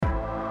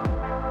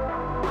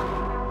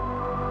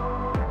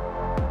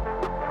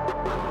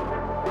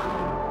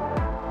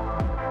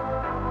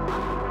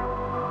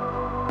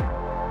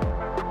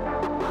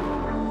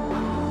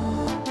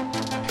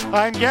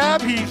I'm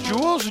Gab, he's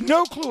Jules.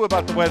 No clue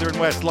about the weather in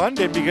West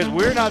London because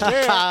we're not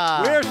there.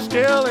 We're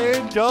still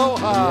in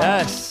Doha.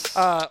 Yes.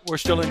 We're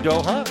still in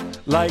Doha,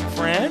 like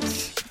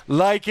France,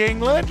 like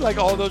England, like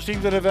all those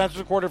teams that advanced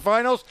to the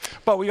quarterfinals.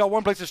 But we got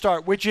one place to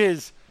start, which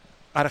is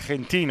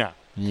Argentina.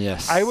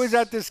 Yes. I was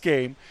at this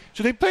game.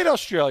 So they played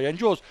Australia. And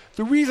Jules,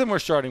 the reason we're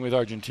starting with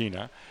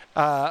Argentina,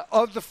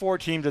 of the four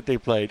teams that they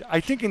played, I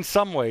think in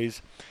some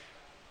ways,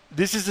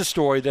 this is the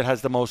story that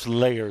has the most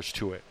layers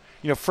to it.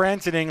 You know,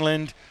 France and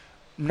England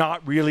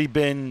not really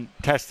been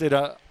tested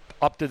up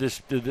to the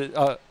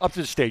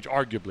stage,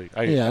 arguably.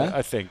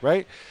 I think,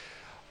 right?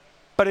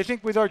 But I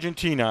think with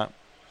Argentina,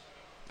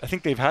 I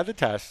think they've had the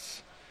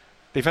tests,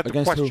 they've had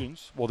the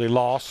questions. Well, they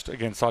lost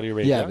against Saudi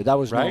Arabia. Yeah, but that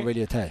was right? not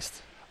really a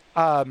test.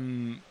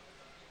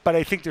 But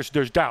I think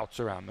there's doubts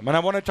around them, and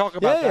I want to talk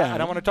about that. Yeah.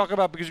 And I want to talk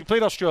about because you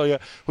played Australia,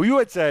 who you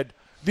had said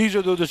this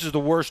is the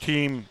worst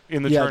team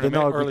in the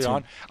tournament early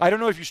on. I don't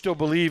know if you still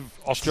believe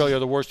Australia are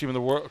the worst team in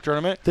the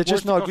tournament. They're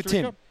just not a good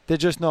team. They're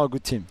just not a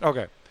good team.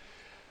 Okay.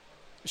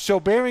 So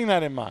bearing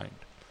that in mind,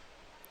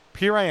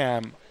 here I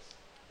am.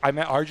 I'm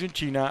at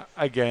Argentina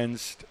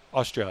against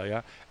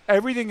Australia.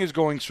 Everything is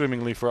going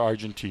swimmingly for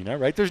Argentina,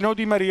 right? There's no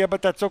Di Maria,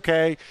 but that's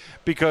okay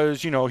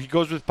because, you know, he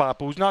goes with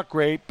Papu, who's not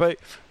great, but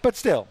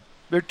still.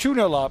 They're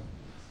 2-0 up.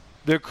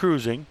 They're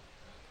cruising.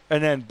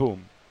 And then,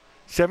 boom.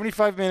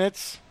 75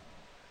 minutes.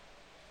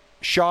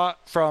 Shot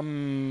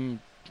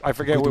from, I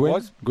forget who it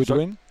was.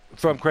 Goodwin.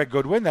 From Craig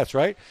Goodwin, that's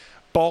right.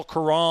 Ball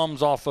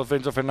caroms off of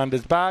Enzo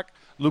Fernandez's back,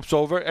 loops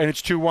over, and it's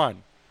 2-1.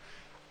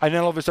 And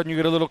then all of a sudden you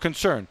get a little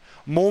concern.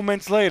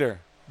 Moments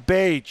later,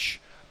 Beige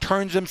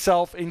turns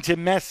himself into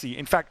Messi.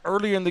 In fact,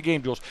 earlier in the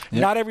game, Jules,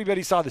 not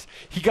everybody saw this.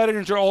 He got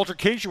into an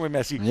altercation with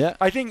Messi. Yeah.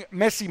 I think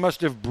Messi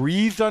must have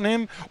breathed on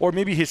him, or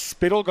maybe his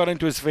spittle got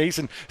into his face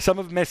and some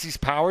of Messi's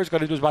powers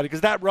got into his body.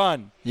 Because that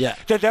run,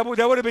 that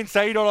would have been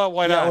Said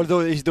although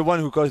he's the one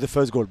who caused the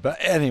first goal. But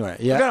anyway,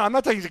 No, I'm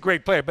not saying he's a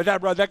great player, but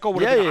that goal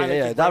would have been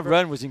Yeah, that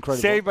run was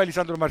incredible. Saved by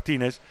Lisandro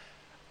Martinez.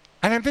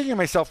 And I'm thinking to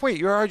myself, wait,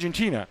 you're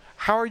Argentina.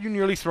 How are you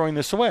nearly throwing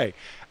this away?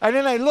 And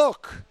then I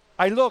look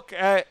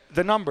at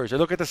the numbers. I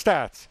look at the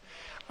stats.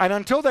 And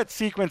until that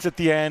sequence at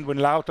the end when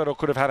Lautaro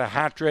could have had a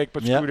hat trick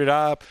but screwed it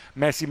up,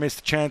 Messi missed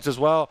a chance as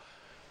well.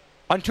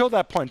 Until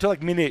that point, until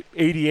like minute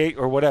 88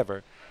 or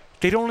whatever,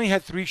 they'd only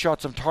had 3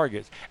 shots on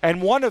target.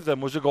 And one of them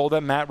was a goal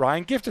that Matt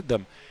Ryan gifted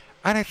them.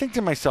 And I think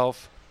to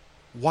myself,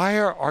 why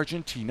are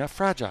Argentina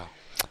fragile?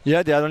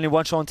 Yeah, they had only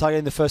 1 shot on target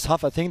in the first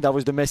half, I think. That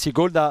was the Messi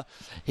goal that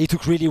he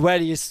took really well.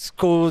 He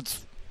scored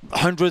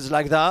hundreds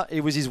like that.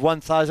 It was his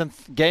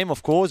 1,000th game,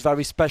 of course,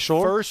 very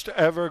special. First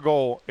ever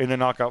goal in the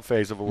knockout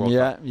phase of a World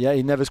Cup. Yeah,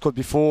 he never scored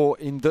before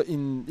in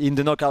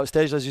the knockout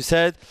stage, as you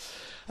said.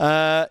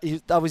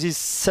 That was his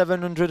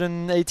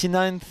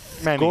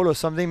 789th goal or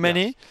something,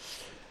 Yeah.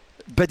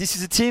 But this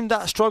is a team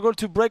that struggled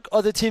to break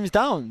other teams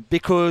down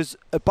because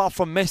apart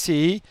from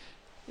Messi,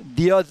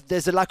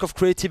 there's a lack of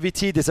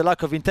creativity, there's a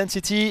lack of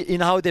intensity in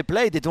how they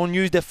play. They don't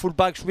use their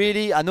fullbacks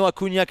really. I know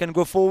Acuna can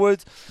go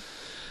forward.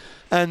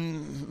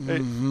 And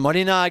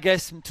Molina, I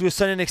guess, to a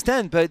certain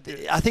extent, but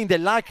I think they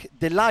lack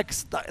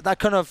that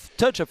kind of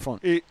touch up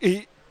front.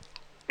 It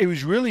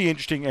was really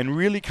interesting and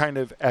really kind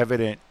of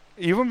evident,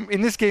 even in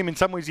this game, in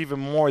some ways, even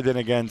more than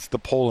against the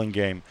Poland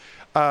game.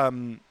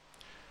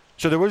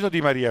 So there was no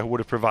Di Maria who would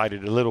have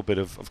provided a little bit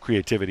of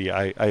creativity,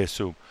 I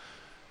assume.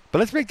 But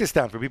let's break this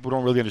down for people who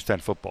don't really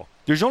understand football.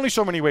 There's only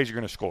so many ways you're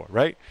going to score,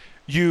 right?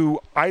 You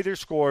either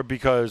score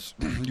because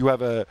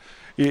either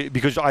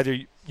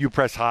you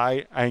press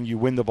high and you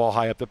win the ball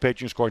high up the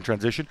pitch and you score in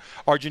transition.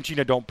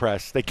 Argentina don't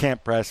press. They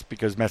can't press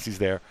because Messi's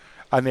there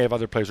and they have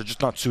other players who are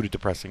just not suited to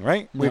pressing,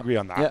 right? We agree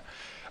on that.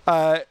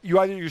 Yeah.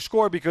 You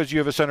score because you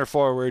have a center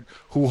forward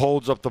who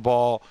holds up the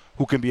ball,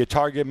 who can be a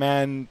target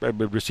man,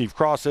 receive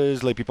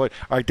crosses, let people.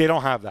 All right, they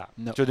don't have that,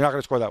 so they're not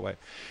going to score that way.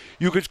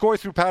 You can score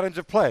through patterns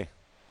of play.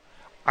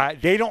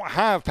 They don't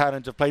have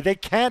patterns of play. They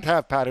can't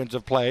have patterns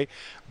of play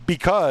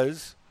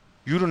because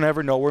you don't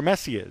ever know where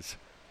Messi is.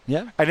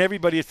 Yeah. And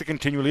everybody has to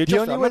continually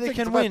adjust. The only way they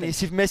can win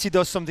is if Messi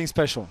does something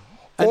special.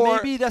 And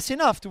maybe that's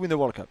enough to win the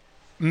World Cup.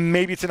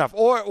 Maybe it's enough.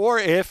 Or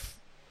if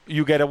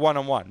you get a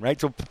one-on-one,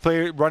 right? So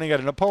player running at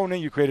an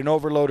opponent, you create an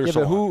overload or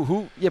so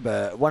on.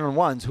 But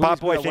one-on-ones.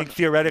 Papu, I think,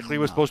 theoretically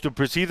was supposed to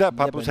precede that.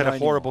 Papu's had a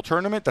horrible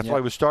tournament. That's why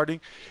he was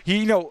starting.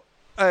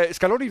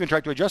 Scaloni even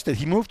tried to adjust it.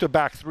 He moved to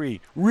back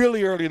 3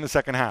 really early in the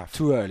second half.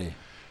 Too early.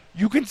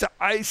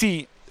 I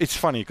see. It's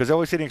funny because I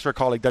always say next to our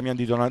colleague Damian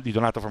Di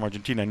Donato from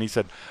Argentina, and he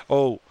said,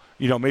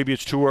 maybe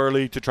it's too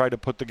early to try to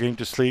put the game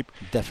to sleep.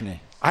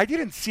 Definitely. I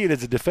didn't see it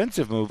as a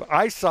defensive move.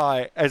 I saw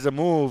it as a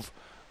move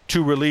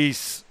to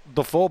release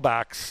the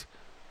fullbacks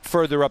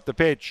further up the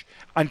pitch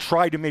and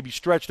try to maybe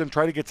stretch them,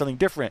 try to get something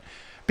different.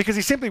 Because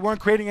they simply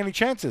weren't creating any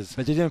chances.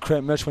 But they didn't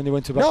create much when they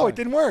went to back. No, it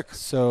didn't work.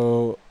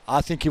 So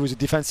I think it was a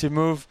defensive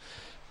move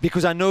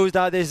because I know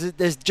that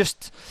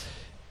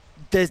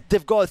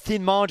they've got a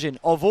thin margin.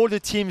 Of all the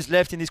teams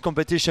left in this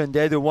competition,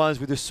 they're the ones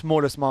with the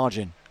smallest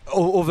margin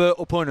over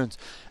opponents.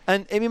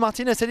 And Emi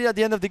Martinez said it at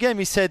the end of the game.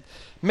 He said,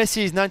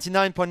 Messi is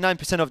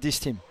 99.9% of this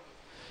team.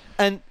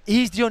 And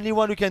he's the only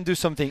one who can do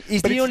something.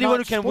 He's But the it's only not one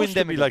who can win supposed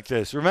them. to be like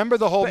this. Remember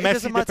the whole But it Messi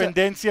doesn't matter.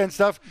 dependencia and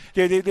stuff?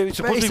 They supposedly it's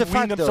a wean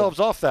fact, themselves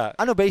though. off that.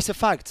 I know, but it's a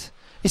fact.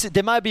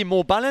 They might be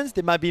more balanced.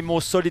 They might be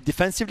more solid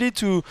defensively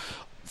to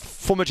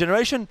form a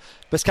generation.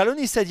 But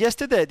Scaloni said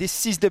yesterday,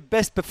 this is the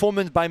best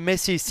performance by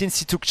Messi since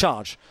he took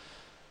charge.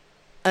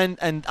 And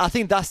I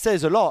think that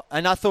says a lot.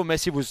 And I thought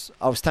Messi was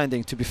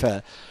outstanding, to be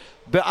fair.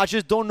 But I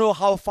just don't know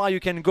how far you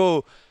can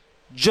go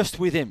just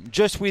with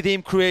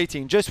him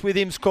creating, just with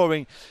him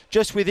scoring,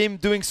 just with him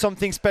doing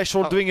something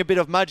special, doing a bit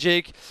of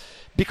magic.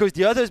 Because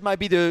the others might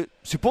be the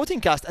supporting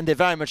cast, and they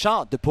very much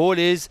are. De Paul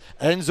is,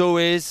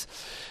 Enzo is,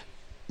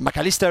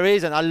 McAllister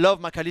is, and I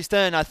love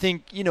McAllister, and I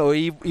think,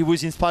 he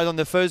was inspired on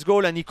the first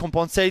goal, and he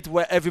compensates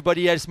where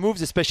everybody else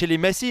moves, especially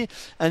Messi,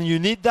 and you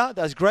need that.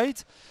 That's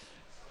great.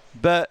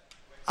 But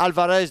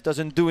Alvarez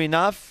doesn't do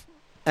enough,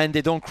 and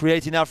they don't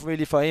create enough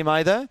really for him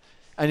either,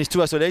 and he's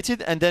too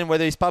isolated. And then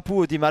whether it's Papu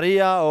or Di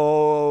Maria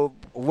or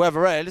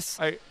whoever else,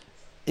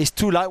 it's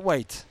too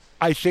lightweight.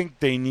 I think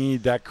they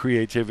need that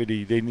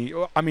creativity. They need.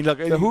 I mean, look.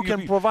 So who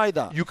can provide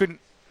that? You can.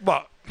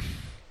 Well,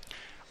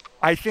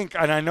 I think,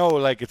 and I know,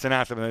 like, it's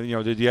anathema.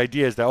 The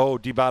idea is that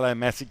Dybala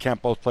and Messi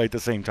can't both play at the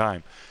same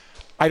time.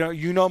 I don't.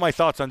 You know my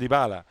thoughts on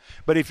Dybala,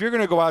 but if you're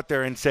going to go out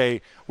there and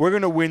say we're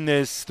going to win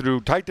this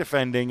through tight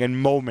defending and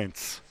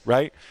moments,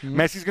 right? Mm-hmm.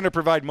 Messi's going to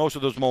provide most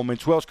of those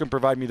moments. Who else can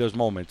provide me those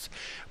moments?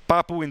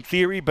 Papu in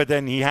theory, but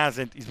then he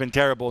hasn't. He's been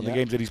terrible in the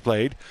games that he's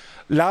played.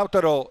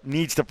 Lautaro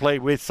needs to play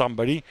with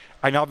somebody,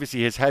 and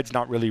obviously his head's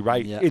not really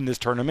right in this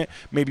tournament.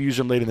 Maybe use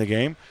him late in the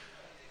game.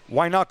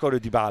 Why not go to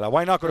Dybala?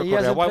 Why not go to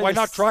Correa? Why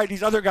not try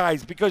these other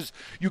guys? Because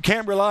you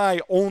can't rely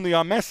only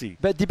on Messi.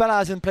 But Dybala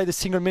hasn't played a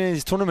single minute in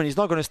this tournament. He's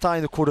not going to start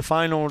in the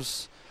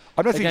quarterfinals.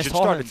 I'm not saying he should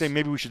start and say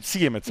maybe we should see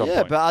him at some point.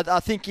 Yeah, but I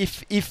think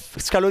if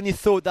Scaloni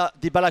thought that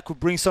Dybala could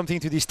bring something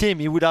to this team,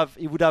 he would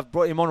have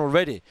brought him on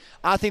already.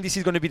 I think this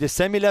is going to be the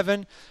same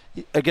 11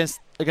 against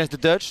the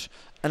Dutch,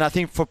 and I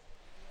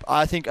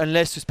think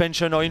unless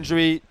suspension or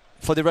injury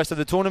for the rest of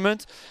the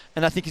tournament,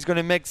 and I think he's going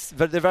to make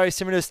the very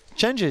similar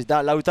changes.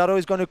 That Lautaro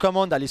is going to come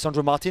on, that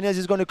Lisandro Martinez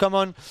is going to come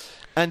on,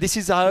 and this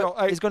is how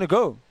it's going to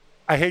go.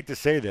 I hate to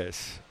say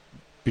this,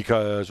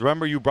 because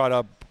remember you brought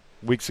up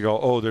weeks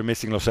ago, they're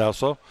missing Lo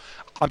Celso.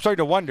 I'm starting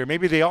to wonder,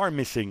 maybe they are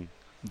missing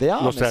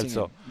Lo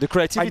Celso. The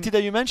creativity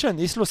that you mentioned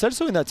is Lo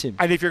Celso in that team.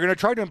 And if you're going to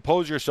try to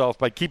impose yourself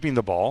by keeping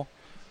the ball,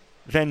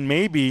 then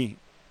maybe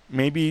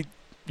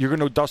you're going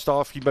to dust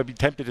off, he might be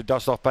tempted to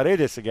dust off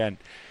Paredes again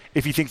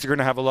if he thinks they're going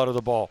to have a lot of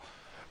the ball.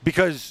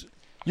 Because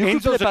you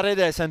could play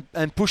Paredes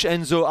and push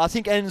Enzo. I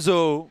think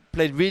Enzo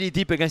played really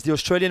deep against the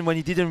Australian when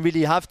he didn't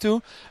really have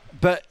to,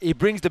 but he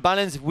brings the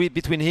balance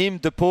between him,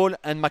 De Paul,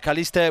 and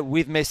McAllister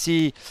with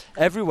Messi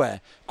everywhere.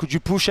 Could you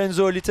push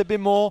Enzo a little bit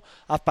more?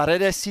 Have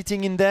Paredes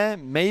sitting in there?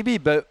 Maybe,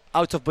 but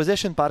out of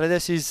possession,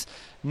 Paredes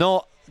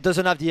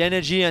doesn't have the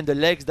energy and the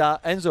legs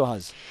that Enzo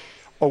has.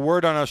 A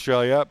word on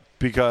Australia,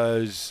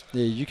 because...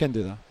 Yeah, you can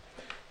do that.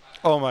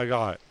 Oh, my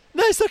God.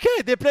 No, it's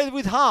okay. They played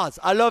with hearts.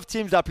 I love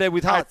teams that play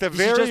with hearts. At the this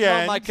very is just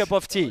end, not my cup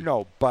of tea.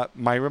 No, but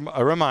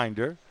a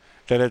reminder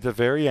that at the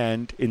very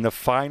end, in the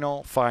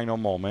final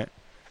moment,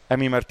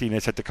 Emi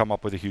Martinez had to come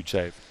up with a huge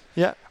save.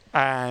 Yeah.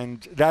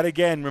 And that,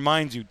 again,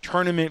 reminds you,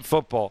 tournament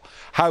football,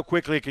 how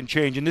quickly it can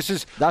change. And this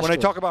is, I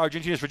talk about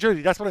Argentina's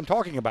fragility, that's what I'm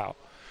talking about.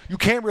 You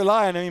can't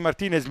rely on Emi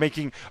Martinez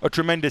making a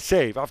tremendous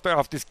save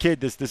off this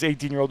kid, this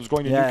 18-year-old who's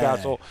going to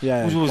Newcastle.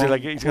 Yeah.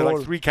 He's got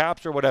like 3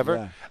 caps or whatever.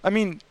 Yeah. I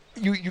mean,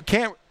 you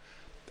can't.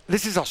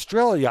 This is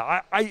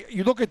Australia.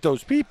 You look at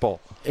those people.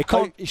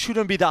 It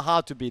shouldn't be that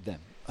hard to beat them.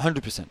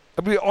 100%.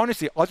 I mean,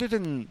 honestly, other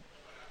than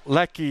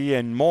Lecky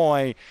and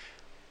Moy,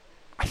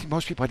 I think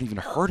most people hadn't even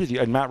heard of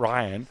and Matt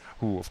Ryan,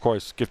 who of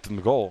course gifted them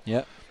the goal.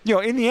 Yeah.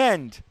 In the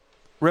end,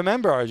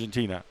 remember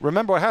Argentina.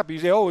 Remember what happened.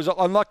 You say, it was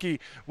unlucky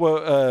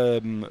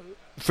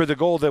for the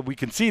goal that we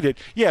conceded.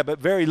 Yeah, but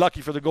very lucky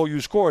for the goal you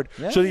scored.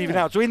 So they even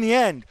out. So in the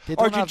end,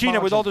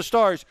 Argentina with all the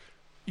stars,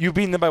 you've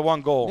beaten them by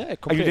 1 goal,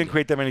 and you didn't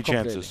create that many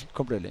chances.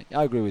 Completely.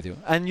 I agree with you.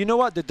 And you know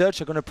what? The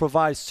Dutch are going to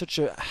provide such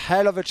a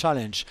hell of a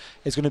challenge.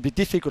 It's going to be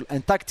difficult.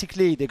 And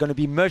tactically, they're going to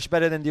be much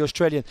better than the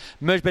Australian,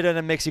 much better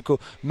than Mexico,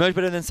 much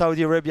better than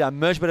Saudi Arabia,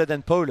 much better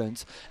than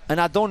Poland.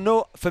 And I don't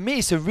know. For me,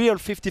 it's a real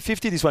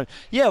 50-50, this one.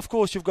 Yeah, of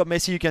course, you've got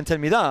Messi. You can tell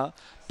me that.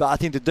 But I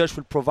think the Dutch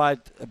will provide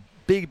a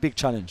big, big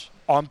challenge.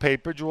 On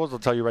paper, Jules, I'll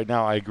tell you right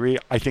now, I agree.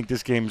 I think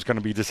this game is going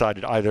to be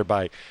decided either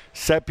by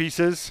set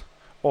pieces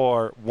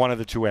or one of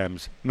the 2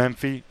 M's,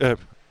 Memphis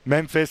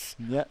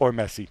or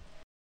Messi.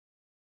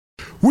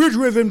 We're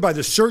driven by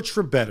the search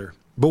for better.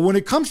 But when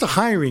it comes to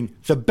hiring,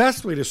 the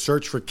best way to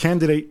search for a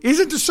candidate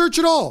isn't to search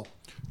at all.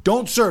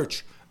 Don't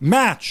search.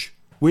 Match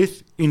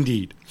with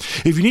Indeed.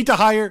 If you need to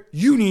hire,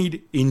 you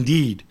need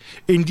Indeed.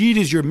 Indeed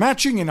is your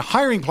matching and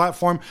hiring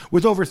platform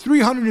with over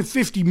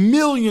 350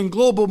 million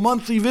global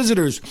monthly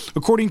visitors,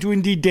 according to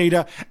Indeed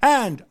data,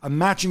 and a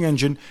matching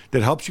engine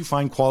that helps you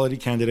find quality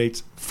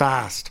candidates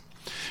fast.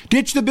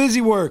 Ditch the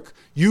busy work.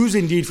 Use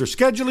Indeed for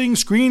scheduling,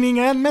 screening,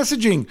 and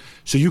messaging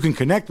so you can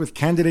connect with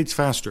candidates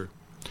faster.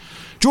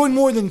 Join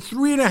more than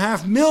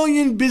 3.5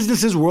 million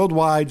businesses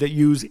worldwide that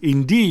use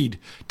Indeed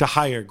to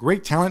hire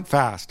great talent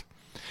fast.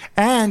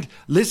 And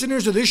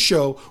listeners of this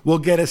show will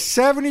get a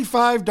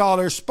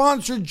 $75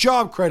 sponsored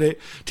job credit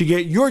to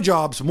get your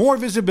jobs more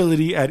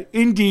visibility at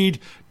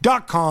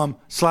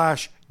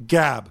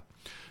Indeed.com/Gab.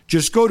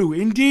 Just go to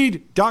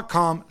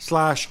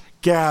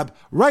Indeed.com/Gab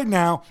right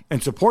now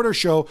and support our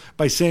show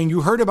by saying you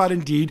heard about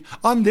Indeed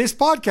on this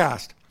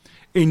podcast.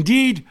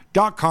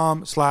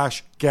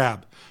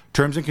 Indeed.com/Gab.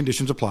 Terms and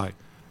conditions apply.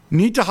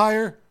 Need to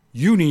hire?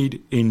 You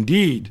need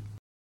Indeed.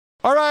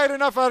 All right,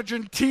 enough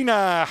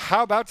Argentina.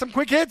 How about some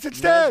quick hits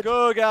instead? Let's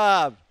go,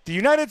 Gab. The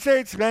United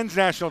States men's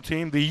national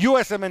team, the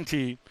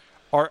USMNT,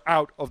 are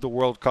out of the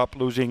World Cup,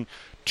 losing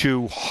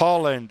to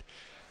Holland.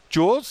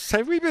 Jules,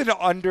 have we been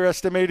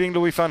underestimating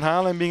Louis van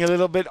Gaal and being a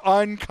little bit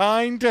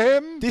unkind to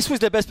him? This was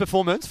their best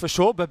performance for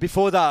sure, but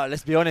before that,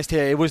 let's be honest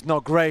here, it was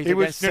not great. It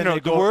was against the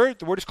Senegal.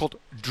 word is called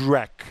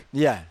dreck.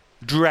 Yeah.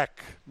 Dreck.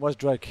 What's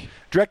Drake?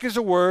 Dreck is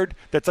a word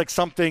that's like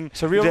something.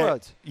 It's a real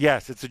word.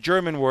 Yes, it's a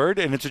German word,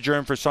 and it's a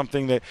German for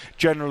something that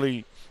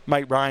generally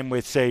might rhyme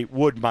with, say,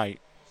 would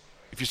might.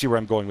 If you see where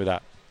I'm going with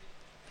that.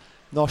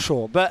 Not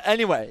sure. But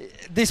anyway,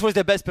 this was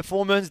their best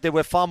performance. They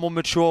were far more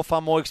mature,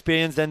 far more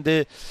experienced than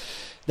the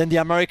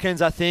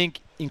Americans, I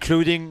think,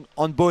 including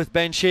on both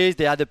benches.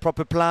 They had a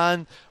proper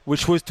plan,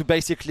 which was to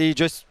basically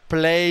just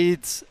play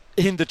it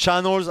in the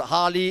channels.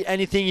 Hardly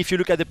anything, if you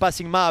look at the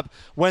passing map,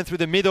 went through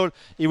the middle.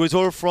 It was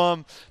all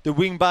from the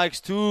wing backs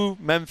to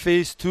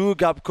Memphis to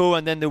Gabko,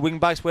 and then the wing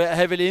backs were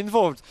heavily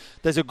involved.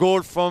 There's a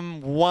goal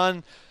from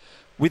one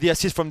with the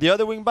assist from the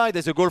other wing back.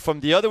 There's a goal from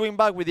the other wing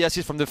back with the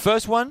assist from the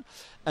first one.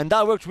 And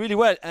that worked really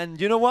well.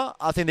 And you know what?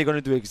 I think they're going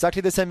to do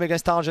exactly the same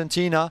against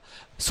Argentina.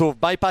 So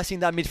bypassing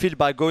that midfield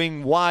by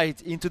going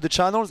wide into the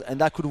channels, and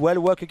that could well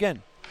work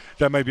again.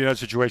 That might be another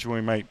situation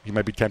where he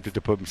might be tempted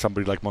to put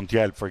somebody like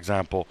Montiel, for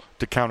example,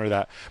 to counter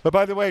that. But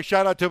by the way,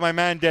 shout out to my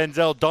man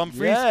Denzel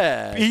Dumfries.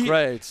 Yeah,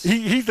 great.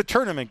 He's the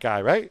tournament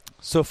guy, right?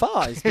 So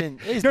far, he's been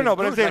no,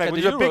 but I'm saying like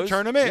when there's a big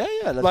tournament,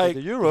 like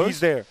the Euros, he's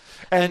there.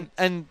 And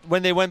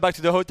when they went back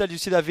to the hotel, you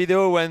see that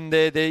video when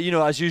they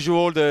as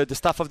usual, the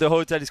staff of the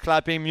hotel is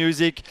clapping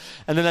music,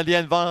 and then at the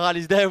end, Van Gaal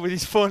is there with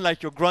his phone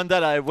like your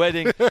granddad at a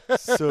wedding.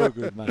 So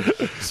good, man.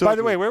 So by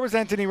the way, where was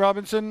Anthony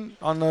Robinson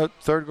on the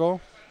third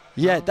goal?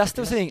 Yeah, that's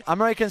the thing.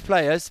 American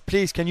players,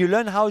 please, can you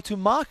learn how to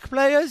mark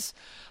players?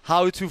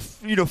 How to,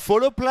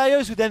 follow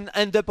players who then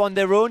end up on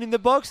their own in the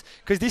box?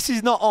 Because this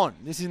is not on.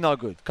 This is not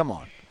good. Come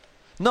on.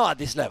 Not at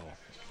this level.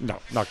 No,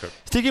 not good.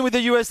 Sticking with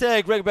the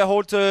USA, Greg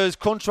Berhalter's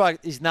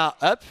contract is now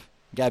up.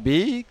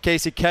 Gabi,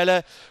 Casey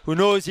Keller, who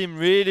knows him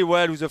really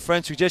well, who's a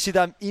friend, suggested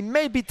that he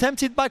may be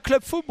tempted by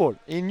club football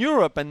in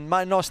Europe and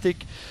might not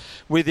stick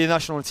with the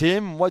national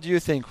team. What do you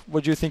think?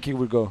 What do you think he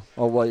will go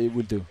or what he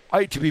will do?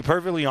 To be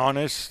perfectly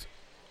honest,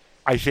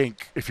 I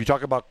think if you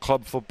talk about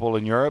club football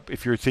in Europe,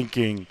 if you're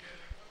thinking,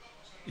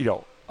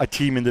 a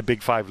team in the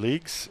big five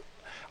leagues,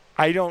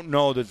 I don't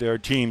know that there are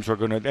teams who are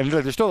going to, and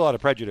there's still a lot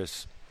of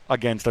prejudice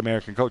against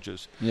American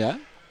coaches. Yeah.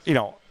 I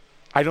don't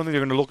think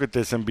they're going to look at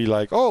this and be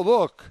like, oh,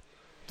 look,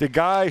 the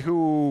guy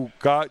who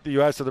got the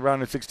U.S. to the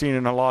round of 16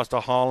 and lost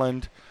to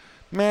Holland,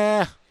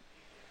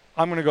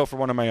 I'm going to go for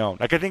one of my own.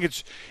 Like, I think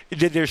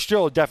there's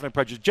still a definite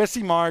prejudice.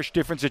 Jesse Marsch,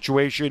 different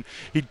situation.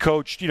 He'd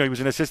coached, he was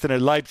an assistant at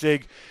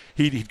Leipzig.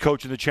 He'd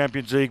coached in the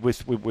Champions League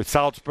with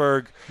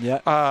Salzburg. Yeah.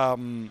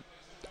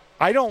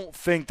 I don't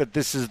think that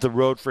this is the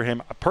road for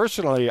him.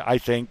 Personally, I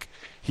think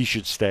he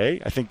should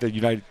stay. I think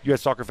the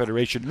U.S. Soccer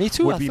Federation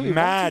would be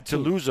mad to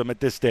lose him at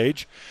this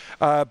stage.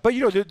 But,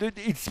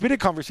 it's been a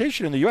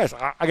conversation in the U.S.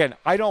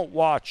 I don't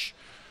watch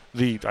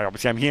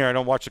obviously I'm here, I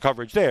don't watch the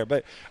coverage there,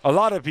 but a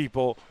lot of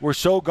people were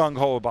so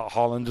gung-ho about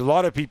Holland. A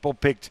lot of people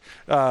picked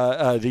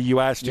the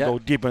U.S. to go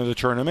deep into the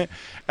tournament.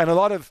 And a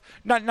lot of,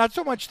 not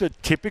so much the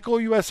typical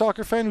U.S.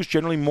 soccer fan who's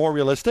generally more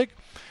realistic,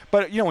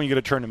 but, when you get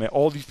a tournament,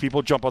 all these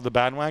people jump on the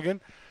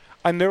bandwagon.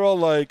 And they're all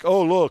like,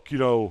 oh, look,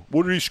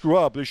 what did he screw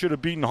up? They should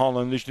have beaten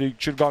Holland. They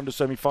should have gone to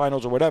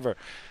semifinals or whatever.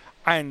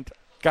 And,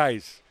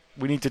 guys,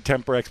 we need to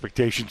temper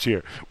expectations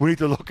here. We need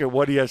to look at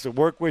what he has to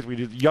work with. We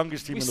did the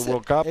youngest team in the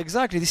World Cup.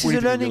 Exactly. This is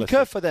a learning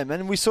curve for them.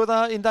 And we saw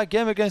that in that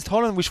game against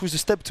Holland, which was a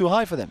step too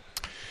high for them.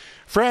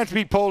 France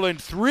beat Poland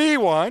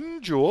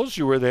 3-1. Jules,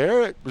 you were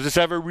there. Was this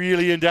ever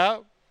really in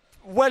doubt?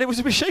 Well, it was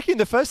a bit shaky in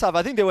the first half.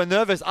 I think they were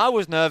nervous. I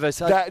was nervous.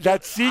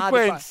 That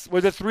sequence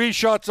with the 3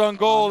 shots on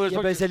goal. But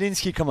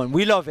Zelinski, come on.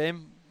 We love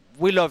him.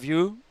 We love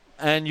you.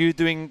 And you're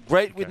doing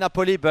great with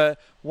Napoli. But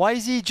why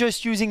is he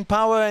just using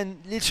power and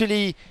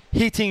literally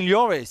hitting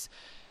Lloris?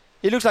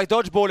 It looks like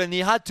dodgeball, and he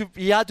had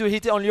to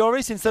hit it on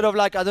Lloris instead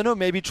of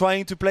maybe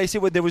trying to place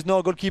it where there was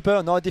no goalkeeper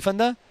or no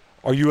defender.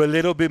 Are you a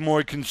little bit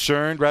more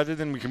concerned, rather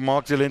than we can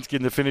mock Zelinski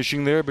in the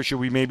finishing there, but should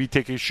we maybe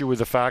take issue with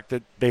the fact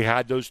that they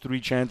had those 3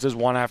 chances,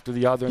 one after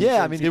the other?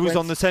 Yeah, it was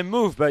on the same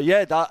move. But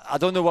I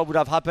don't know what would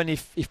have happened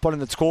if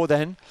Poland had scored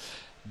then,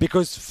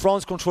 because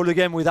France controlled the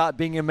game without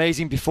being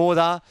amazing before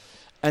that.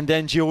 And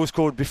then Giroud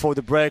scored before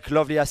the break.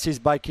 Lovely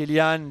assist by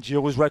Kylian.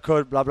 Giroud's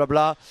record, blah, blah,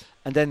 blah.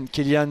 And then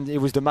Kylian, it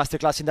was the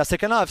masterclass in that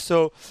second half.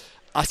 So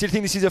I still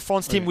think this is a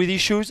France team with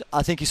issues.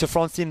 I think it's a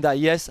France team that,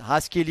 yes,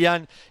 has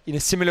Kylian in a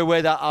similar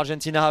way that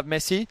Argentina have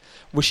Messi,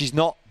 which is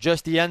not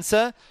just the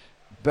answer.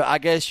 But I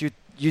guess you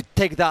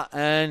take that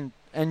and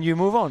you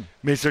move on.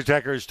 Mr.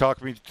 Tekker's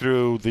talked me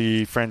through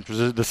the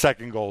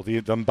second goal,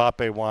 the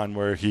Mbappe one,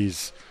 where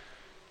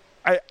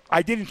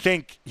I didn't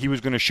think he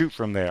was going to shoot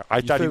from there.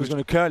 I thought he was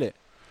going to curl it.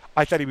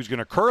 I thought he was going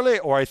to curl it,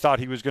 or I thought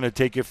he was going to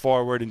take it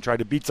forward and try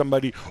to beat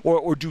somebody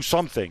or do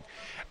something.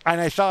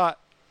 And I thought,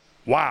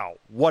 wow,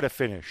 what a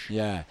finish.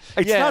 Yeah.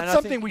 It's not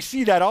something we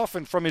see that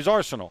often from his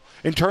arsenal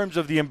in terms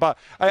of the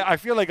I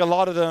feel like a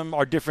lot of them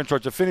are different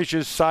sorts of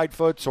finishes, side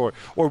foots or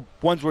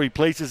ones where he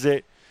places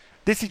it.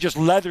 This, he just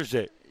leathers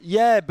it.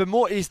 Yeah, but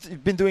he's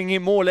been doing it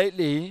more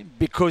lately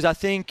because I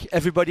think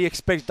everybody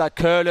expects that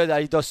curler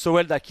that he does so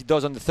well, like he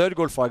does on the third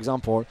goal, for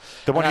example.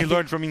 The one he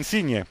learned from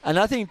Insigne. And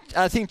I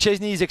think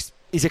Chesney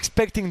is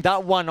expecting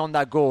that one on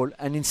that goal,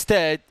 and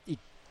instead he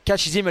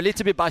catches him a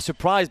little bit by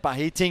surprise by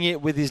hitting it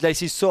with his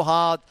laces so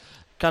hard,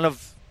 kind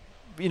of,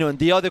 in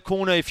the other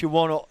corner if you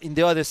want, or in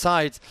the other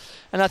side.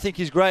 And I think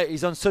he's great.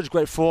 He's on such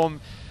great form.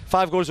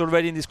 5 goals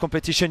already in this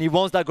competition. He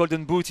wants that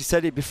golden boot. He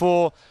said it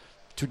before.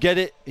 To get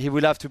it, he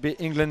will have to beat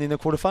England in the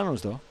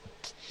quarterfinals, though.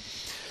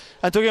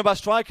 And talking about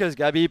strikers,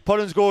 Gabby,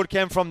 Poland's goal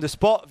came from the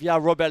spot via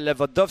Robert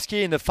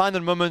Lewandowski in the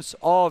final moments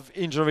of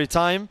injury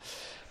time.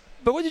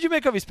 But what did you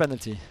make of his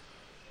penalty?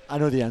 I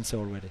know the answer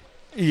already.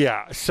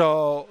 Yeah,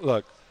 so,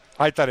 look,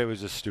 I thought it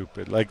was just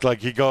stupid. Like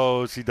he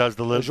goes, he does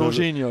the little...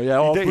 Jorginho, yeah,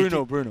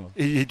 or Bruno.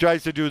 He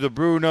tries to do the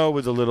Bruno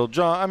with a little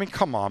jump. I mean,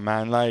 come on,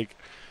 man. Like,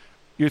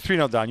 you're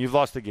 3-0 down. You've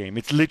lost the game.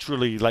 It's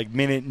literally like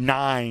minute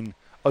 9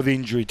 of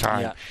injury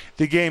time. Yeah.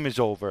 The game is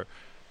over.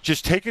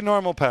 Just take a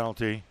normal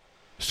penalty,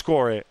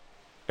 score it,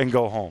 and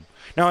go home.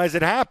 Now, as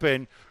it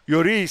happened,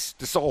 Lloris,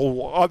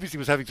 obviously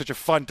was having such a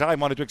fun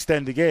time, wanted to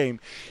extend the game.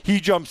 He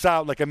jumps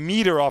out like a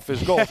meter off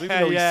his goal. So even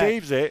though he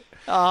saves it,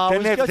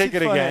 then they have to take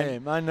it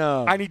again. I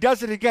know. And he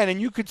does it again, and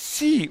you could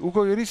see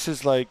Hugo Lloris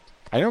is like,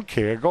 I don't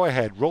care. Go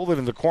ahead. Roll it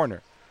in the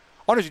corner.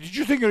 Honestly, did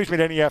you think Lloris made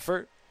any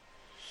effort?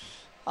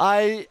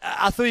 I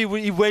thought he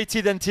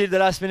waited until the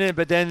last minute,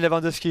 but then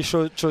Lewandowski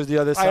chose the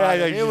other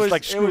side. It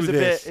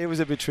was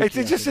a bit tricky.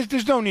 It's just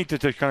there's no need to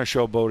kind of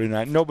showboat in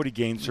that. Nobody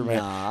gains from it.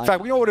 In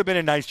fact, we know what would have been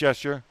a nice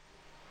gesture.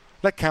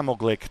 Let Kamil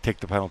Glick take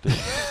the penalty.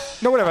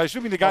 No, whatever.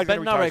 Assuming the guy's going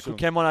to retire soon. Who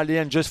came on at the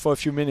end just for a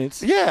few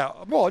minutes. Yeah.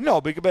 Well,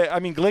 no, but I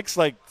mean, Glick's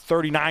like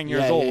 39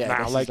 years old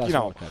now. Like,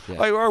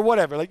 or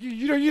whatever. Like,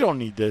 you don't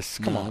need this.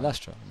 Come on. That's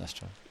true.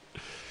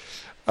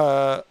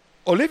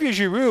 Olivier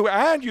Giroud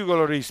and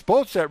Hugo Lloris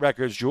both set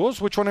records, Jules.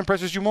 Which one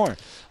impresses you more?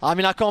 I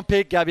mean, I can't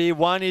pick, Gabby.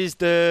 One is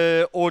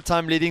the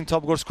all-time leading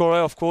top goal scorer,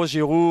 of course,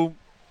 Giroud,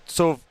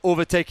 sort of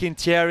overtaking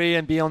Thierry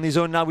and being on his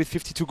own now with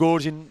 52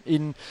 goals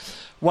in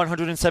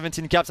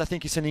 117 caps. I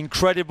think it's an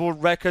incredible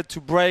record to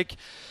break,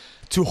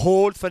 to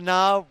hold for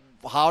now,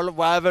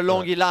 however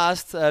long it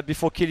lasts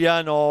before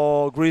Kylian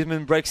or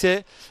Griezmann breaks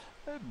it.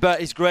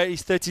 But it's great.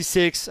 He's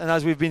 36, and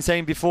as we've been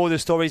saying before, the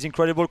story is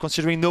incredible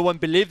considering no one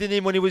believed in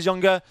him when he was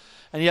younger,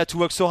 and he had to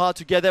work so hard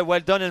together. Well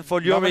done. And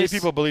for Lloris, not many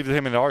people believed in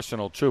him in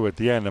Arsenal too at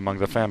the end among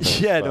the fan base.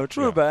 But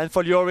and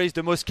for Lloris,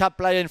 the most capped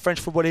player in French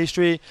football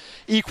history,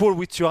 equal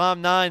with Thuram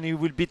now, and he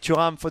will beat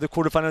Thuram for the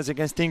quarterfinals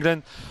against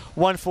England.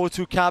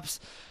 142 caps.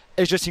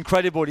 It's just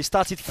incredible. He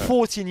started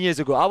 14 years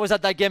ago. I was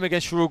at that game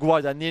against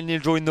Uruguay, that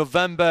 0-0 draw in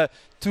November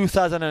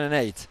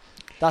 2008.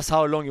 That's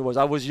how long it was.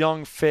 I was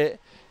young, fit.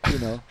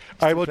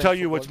 I will tell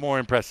you what's more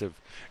impressive.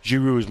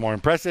 Giroud is more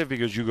impressive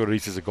because Hugo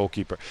Lloris is a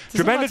goalkeeper.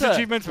 Tremendous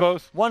achievements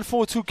both.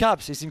 142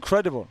 caps. It's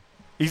incredible.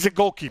 He's a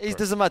goalkeeper. It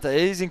doesn't matter.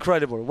 He's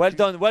incredible. Well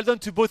done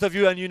to both of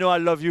you. And I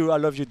love you. I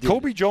love you.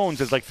 Kobe Jones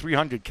has like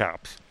 300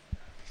 caps.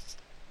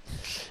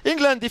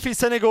 England defeat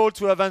Senegal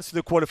to advance to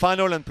the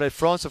quarterfinal and play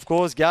France, of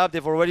course. Gab,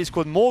 they've already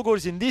scored more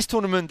goals in this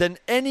tournament than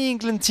any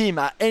England team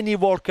at any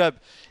World Cup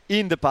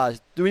in the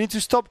past. Do we need to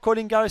stop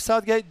calling Gareth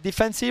Southgate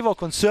defensive or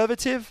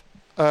conservative?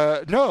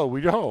 No,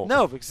 we don't.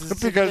 No, because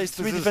there's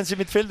 3 defensive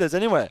midfielders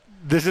anyway.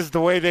 This is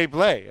the way they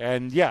play.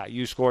 And, yeah,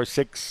 you score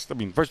 6. I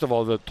mean, first of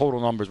all, the total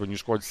numbers when you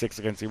scored 6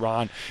 against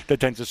Iran, that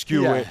tends to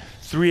skew it.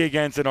 3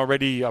 against an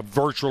already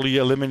virtually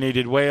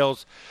eliminated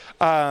Wales.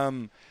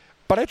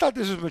 But I thought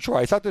this was mature.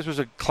 I thought this was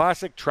a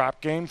classic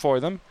trap game for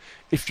them.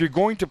 If you're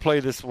going to play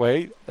this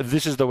way,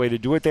 this is the way to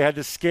do it. They had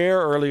to scare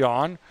early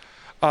on.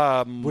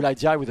 Boulaye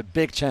Dia with a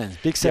big chance.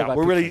 Big save. Yeah,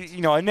 we're really,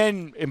 and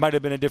then it might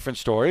have been a different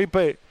story,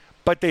 but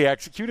they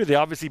executed. They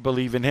obviously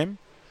believe in him.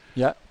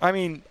 Yeah. I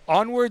mean,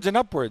 onwards and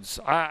upwards.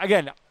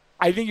 Again,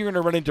 I think you're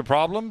going to run into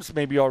problems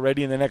maybe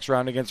already in the next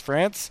round against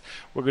France.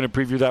 We're going to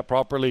preview that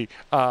properly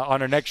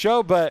on our next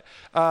show. But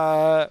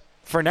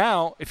for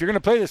now, if you're going to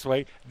play this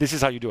way, this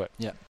is how you do it.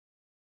 Yeah.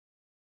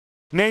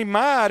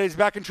 Neymar is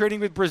back in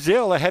training with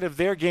Brazil ahead of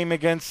their game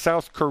against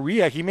South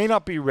Korea. He may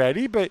not be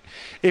ready, but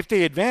if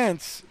they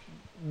advance,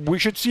 we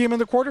should see him in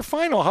the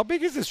quarterfinal. How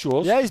big is this,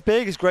 Jules? Yeah, it's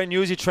big. It's great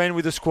news. He trained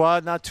with the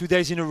squad now 2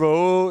 days in a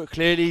row.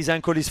 Clearly, his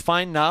ankle is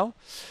fine now.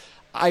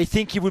 I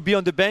think he would be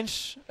on the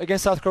bench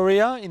against South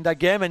Korea in that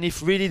game, and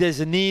if really there's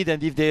a need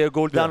and if they're a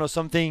goal down or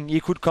something, he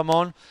could come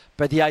on.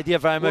 But the idea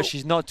very much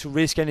is not to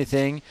risk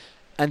anything.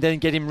 and then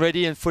get him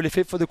ready and fully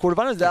fit for the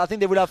quarterfinals. I think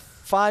they will have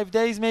 5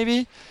 days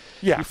maybe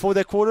before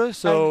their quarter,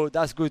 so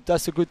that's good.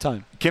 That's a good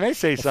time. Can I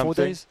say something?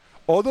 4 days.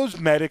 All those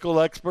medical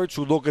experts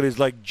who look at his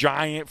like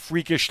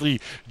freakishly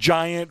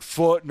giant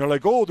foot, and they're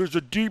like, "Oh, there's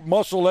a deep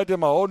muscle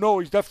edema. Oh no,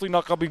 he's definitely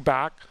not coming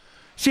back."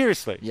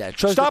 Seriously,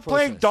 stop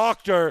playing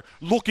doctor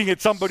looking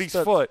at somebody's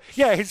foot.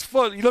 Yeah, his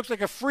foot. He looks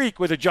like a freak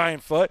with a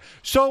giant foot.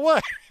 So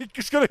what?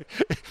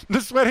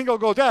 The sweating will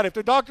go down. If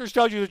the doctors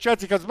tell you the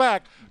chance he comes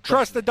back,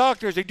 trust the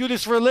doctors. They do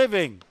this for a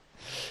living.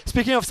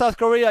 Speaking of South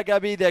Korea,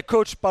 Gabi, their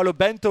coach Paulo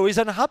Bento is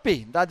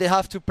unhappy that they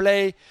have to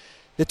play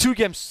the two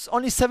games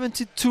only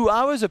 72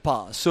 hours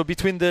apart. So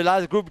between the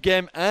last group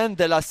game and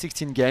the last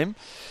 16 game.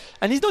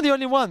 And he's not the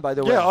only one, by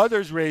the way. Yeah,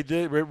 others raised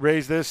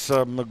this.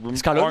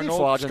 Scaloni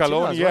for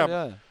Argentina as well,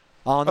 yeah.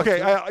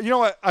 Okay, you know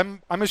what?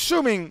 I'm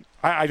assuming,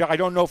 I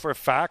don't know for a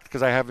fact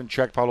because I haven't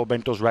checked Paulo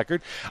Bento's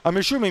record. I'm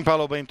assuming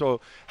Paulo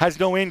Bento has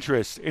no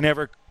interest in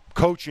ever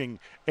coaching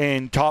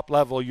in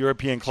top-level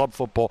European club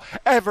football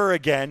ever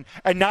again,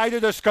 and neither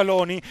does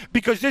Scaloni,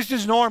 because this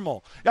is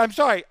normal. I'm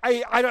sorry,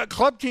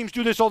 club teams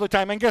do this all the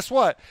time, and guess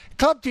what?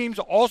 Club teams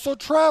also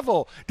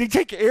travel. They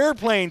take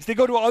airplanes, they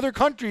go to other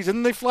countries, and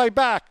then they fly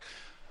back.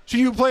 So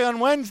you play on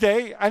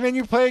Wednesday, and then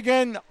you play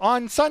again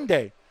on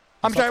Sunday.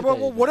 I'm sorry,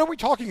 well, what are we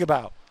talking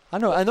about? I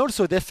know, and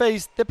also they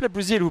play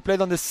Brazil, who played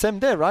on the same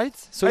day, right?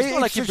 So it's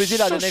not like if Brazil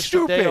had an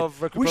extra day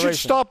of recuperation. We should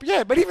stop,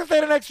 but even if they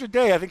had an extra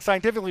day, I think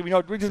scientifically we know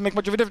it doesn't make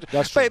much of a difference.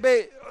 That's true.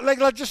 But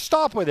let's just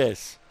stop with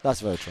this. That's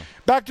very true.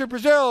 Back to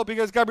Brazil,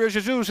 because Gabriel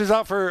Jesus is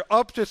out for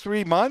up to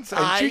 3 months,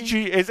 and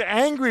Chichi is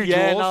angry,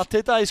 Yeah, Jules.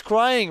 and Arteta is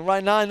crying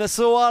right now, and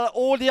so are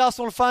all the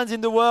Arsenal fans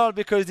in the world,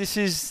 because this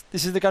is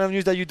the kind of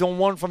news that you don't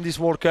want from this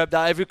World Cup,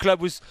 that every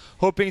club was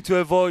hoping to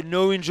avoid.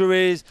 No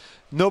injuries,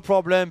 no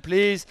problem,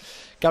 please.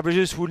 Gabriel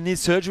Jesus will need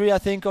surgery, I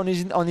think, on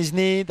his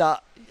knee.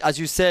 That, as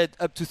you said,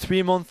 up to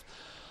 3 months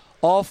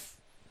off.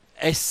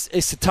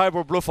 It's a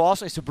terrible blow for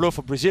us. It's a blow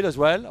for Brazil as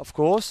well, of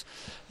course.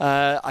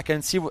 I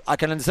can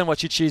understand why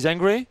Chichi is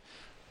angry.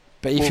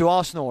 But if you're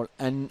Arsenal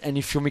and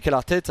if you're Mikel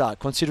Arteta,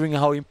 considering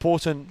how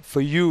important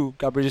for you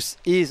Gabriel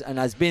is and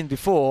has been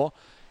before,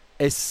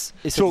 it's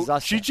a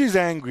disaster. Chichi's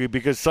angry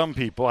because some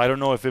people, I don't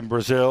know if in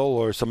Brazil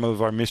or some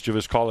of our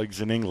mischievous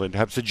colleagues in England,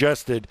 have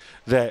suggested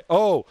that,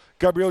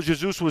 Gabriel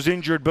Jesus was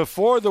injured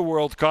before the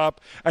World Cup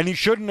and he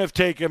shouldn't have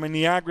taken him and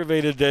he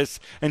aggravated this.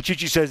 And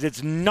Chichi says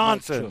it's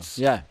nonsense.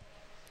 Yeah.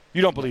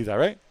 You don't believe that,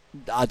 right?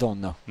 I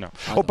don't know. No.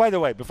 By the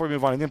way, before we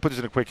move on, I didn't put this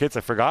in a quick hits. I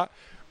forgot.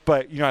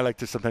 But, I like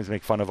to sometimes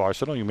make fun of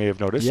Arsenal. You may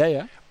have noticed.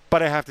 Yeah.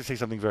 But I have to say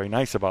something very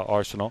nice about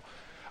Arsenal.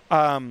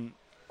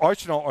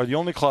 Arsenal are the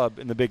only club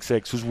in the Big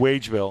Six whose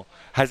wage bill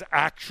has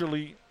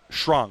actually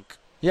shrunk.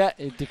 Yeah,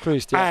 it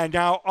decreased. Yeah. And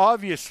now,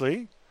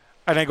 obviously,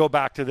 and I go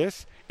back to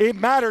this, it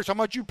matters how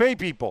much you pay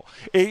people.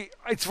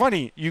 It's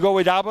funny. You go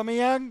with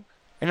Aubameyang,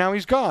 and now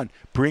he's gone.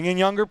 Bring in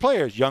younger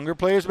players. Younger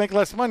players make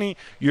less money.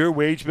 Your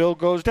wage bill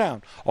goes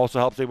down. Also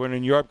helps they weren't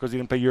in Europe because they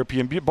didn't pay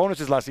European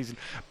bonuses last season.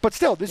 But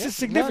still, this is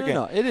significant.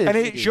 No, it is. And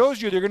it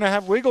shows you they're going to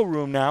have wiggle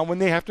room now when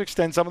they have to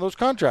extend some of those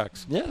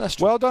contracts. Yeah, that's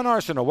true. Well done,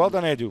 Arsenal. Well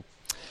done, Edu.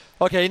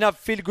 Okay, enough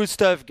feel-good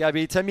stuff,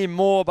 Gabi. Tell me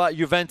more about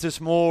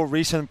Juventus' more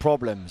recent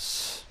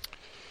problems.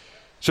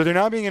 So they're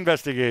now being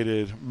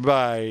investigated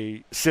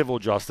by civil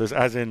justice,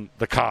 as in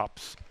the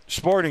cops,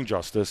 sporting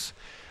justice,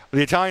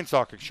 the Italian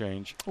Stock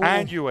Exchange,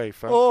 and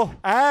UEFA,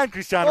 and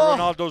Cristiano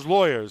Ronaldo's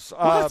lawyers.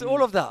 What?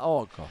 All of that?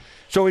 Oh, God.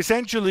 So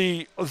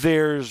essentially,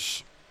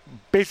 there's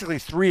basically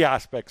 3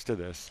 aspects to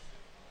this.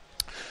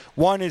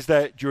 One is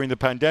that during the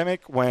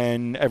pandemic,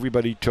 when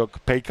everybody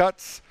took pay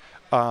cuts,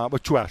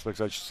 2 aspects,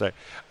 I should say,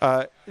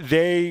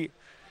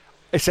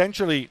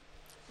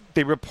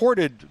 they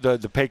reported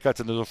the pay cuts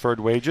and the deferred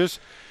wages.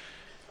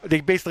 They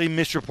basically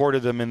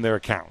misreported them in their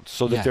accounts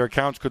so that their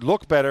accounts could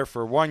look better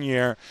for 1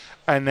 year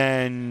and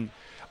then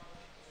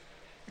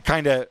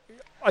kind of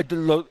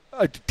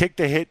take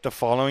the hit the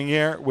following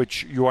year,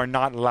 which you are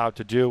not allowed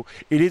to do.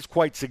 It is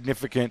quite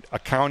significant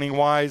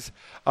accounting-wise.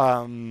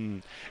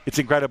 It's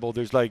incredible.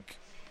 There's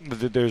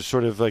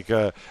sort of like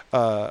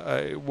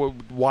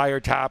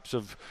wiretaps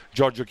of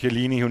Giorgio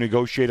Chiellini, who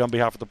negotiate on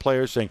behalf of the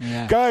players, saying,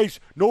 guys,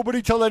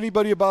 nobody tell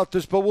anybody about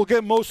this, but we'll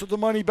get most of the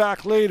money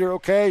back later,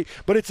 okay?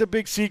 But it's a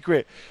big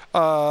secret.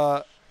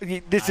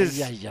 This is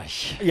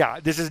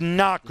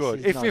not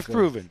good, if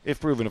proven,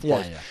 of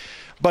course. Yeah.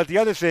 But the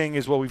other thing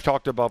is what we've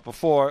talked about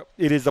before.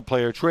 It is the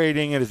player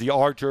trading. It is the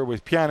Arthur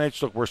with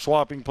Pjanic. Look, we're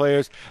swapping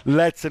players.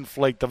 Let's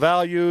inflate the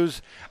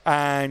values.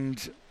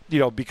 And,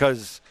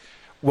 because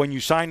when you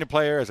sign a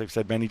player, as I've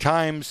said many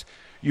times,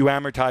 you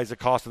amortize the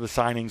cost of the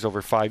signings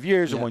over 5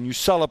 years. And when you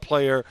sell a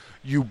player,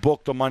 you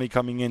book the money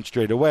coming in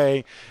straight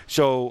away.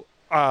 So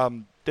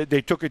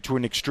they took it to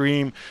an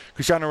extreme.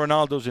 Cristiano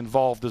Ronaldo's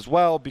involved as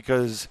well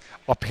because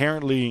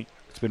apparently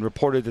it's been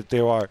reported that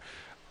there are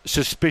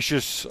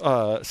suspicious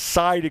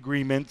side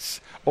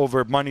agreements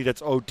over money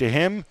that's owed to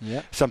him,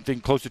 something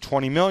close to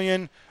 20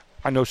 million.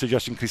 I know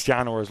suggesting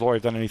Cristiano or his lawyer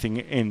have done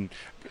anything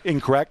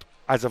incorrect.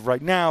 as of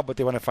right now, but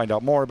they want to find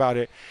out more about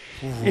it.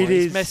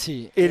 It's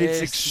messy. It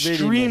is It's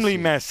extremely really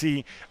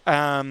messy.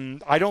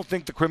 I don't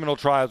think the criminal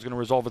trial is going to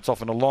resolve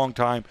itself in a long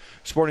time.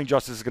 Sporting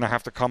Justice is going to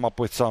have to come up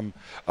with some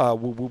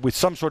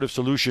sort of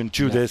solution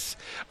to this.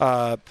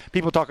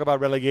 People talk about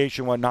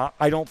relegation, whatnot.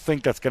 I don't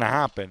think that's going to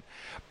happen,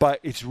 but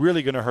it's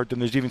really going to hurt them.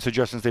 There's even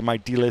suggestions they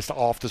might delist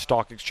off the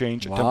stock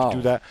exchange, attempt to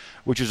do that,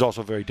 which is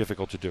also very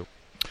difficult to do.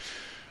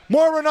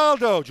 More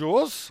Ronaldo,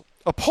 Jules.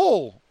 A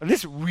poll, and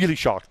this really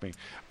shocked me,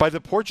 by the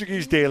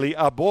Portuguese daily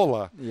A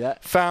Bola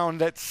found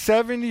that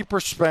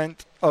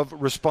 70% of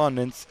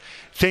respondents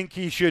think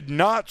he should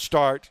not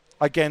start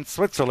against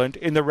Switzerland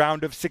in the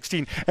round of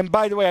 16. And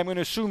by the way, I'm going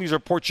to assume these are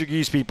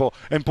Portuguese people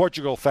and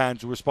Portugal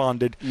fans who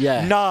responded,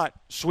 not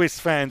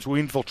Swiss fans who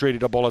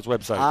infiltrated A Bola's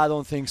website. I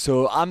don't think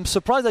so. I'm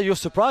surprised that you're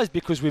surprised,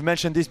 because we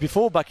mentioned this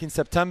before. Back in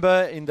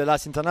September, in the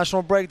last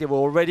international break, they were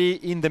already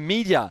in the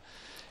media,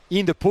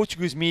 in the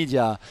Portuguese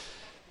media,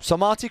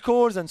 some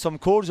articles and some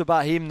calls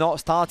about him not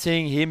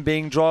starting, him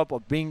being dropped,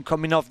 or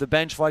coming off the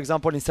bench, for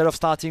example, instead of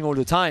starting all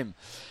the time.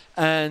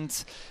 And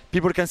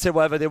people can say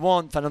whatever they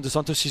want. Fernando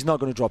Santos is not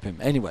going to drop him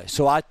anyway.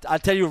 So I'll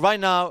tell you right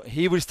now,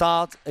 he will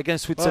start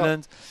against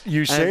Switzerland.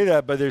 You say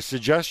that, but there's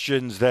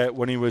suggestions that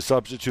when he was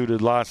substituted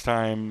last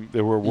time,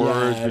 there were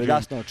words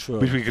that's not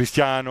true. between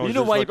Cristiano. You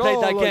know why he played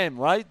that game,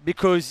 right?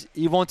 Because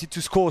he wanted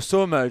to score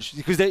so much.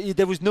 Because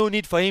there was no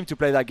need for him to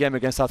play that game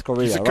against South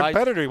Korea. He's a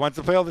competitor. He wants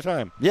to play all the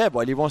time. Yeah,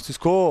 but he wants to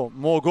score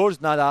more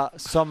goals now that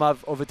some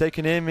have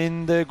overtaken him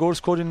in the goals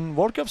scored in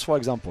World Cups, for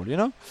example, you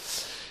know?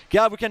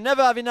 Yeah, we can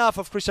never have enough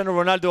of Cristiano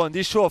Ronaldo on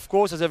this show, of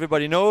course, as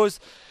everybody knows.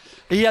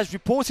 He has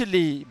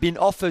reportedly been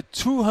offered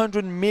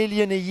 $200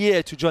 million a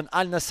year to join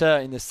Al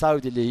Nassr in the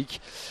Saudi League.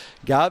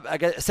 Gab, I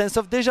get a sense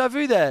of deja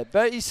vu there,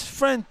 but his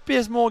friend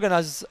Piers Morgan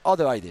has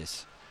other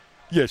ideas.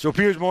 Yeah, so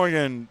Piers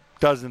Morgan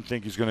doesn't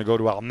think he's going to go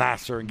to Al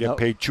Nassr and get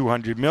paid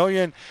 $200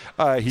 million.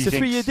 It's a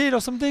 3-year deal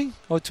or something?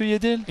 Or a 2-year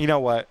deal? You know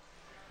what?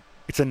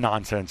 It's a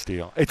nonsense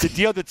deal. It's a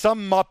deal that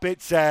some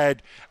muppet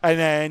said, and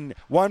then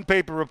one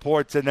paper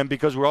reports, and then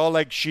because we're all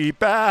like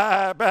sheep,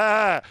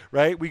 right?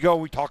 We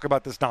talk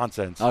about this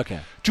nonsense.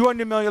 Okay.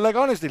 $200 million, like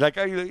honestly, like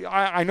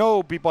I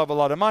know people have a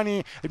lot of money.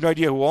 I have no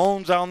idea who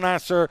owns Al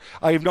Nassr.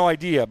 I have no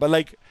idea, but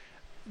like,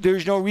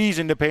 there's no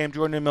reason to pay him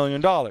 $200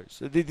 million.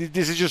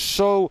 This is just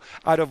so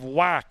out of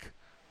whack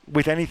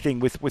with anything,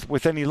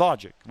 with any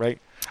logic,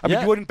 right? I mean,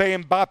 you wouldn't pay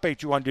Mbappe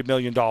 $200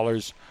 million.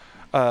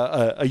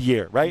 A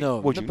year, right? No,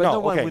 would you? But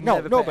no one would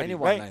never nobody, pay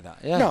anyone right? like that.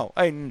 Yeah. No,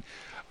 and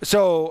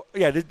so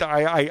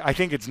I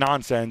think it's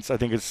nonsense. I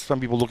think it's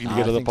some people looking to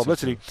get other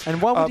publicity. So and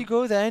why would you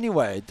go there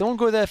anyway? Don't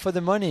go there for the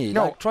money.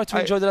 No, try to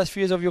enjoy the last few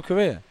years of your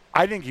career.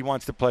 I think he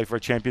wants to play for a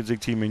Champions League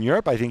team in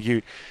Europe. I think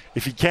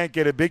if he can't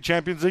get a big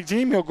Champions League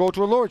team, he'll go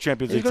to a lower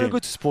Champions League team. He's going to go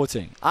to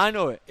Sporting. I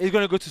know it. He's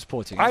going to go to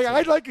Sporting.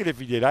 I'd like it if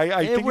he did.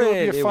 I think it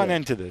would be a fun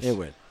end to this. It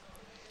will.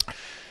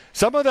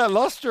 Some of that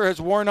luster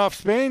has worn off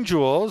Spain,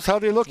 Jules. How are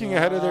they looking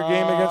ahead of their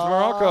game against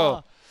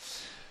Morocco?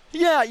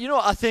 Yeah,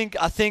 I think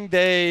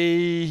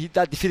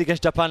that defeat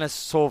against Japan has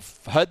sort of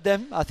hurt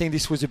them. I think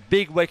this was a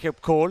big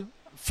wake-up call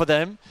for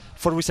them,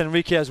 for Luis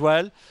Enrique as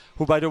well,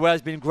 who, by the way,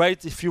 has been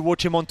great. If you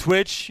watch him on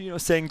Twitch,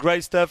 saying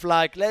great stuff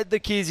like, let the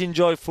kids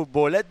enjoy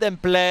football, let them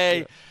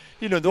play. Yeah.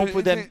 Don't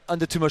put them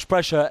under too much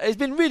pressure. It's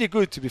been really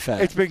good, to be fair.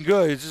 It's been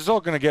good. It's just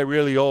all going to get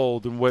really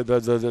old, and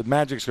the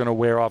magic's going to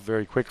wear off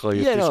very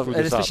quickly. And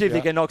especially if they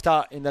get knocked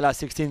out in the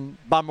last 16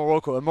 by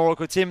Morocco. A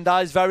Morocco team that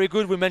is very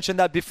good. We mentioned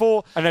that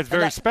before. And that's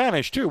very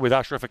Spanish, too, with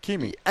Achraf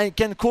Hakimi. And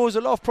can cause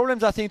a lot of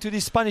problems, I think, to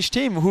this Spanish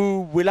team,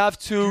 who will have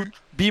to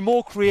be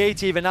more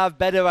creative and have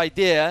better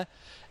idea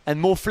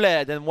and more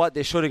flair than what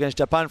they showed against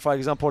Japan, for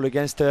example,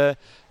 against a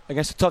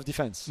tough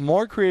defense.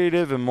 More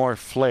creative and more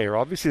flair.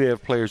 Obviously, they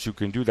have players who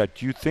can do that.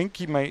 Do you think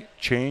he might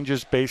change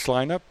his base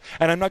lineup?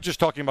 And I'm not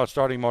just talking about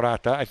starting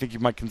Morata. I think you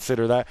might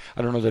consider that.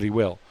 I don't know that he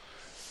will.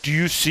 Do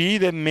you see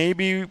that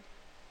maybe...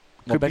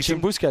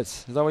 benching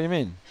Busquets. Is that what you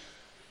mean?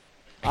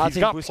 He's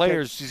got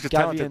players. He's a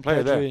talented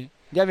player there.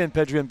 Gavi and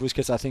Pedri and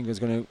Busquets, I think, is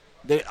going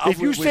to... If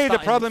you say the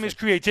problem is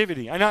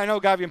creativity, I know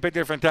Gavi and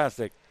Pedri are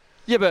fantastic.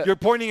 Yeah, but... You're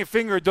pointing a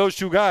finger at those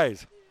two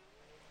guys.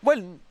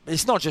 Well,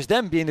 it's not just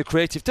them being the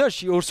creative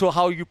touch. Also,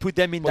 how you put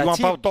them in that team.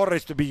 You want Pau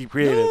Torres to be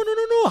creative.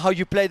 No. How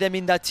you play them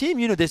in that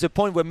team. There's a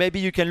point where maybe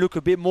you can look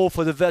a bit more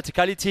for the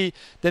verticality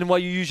than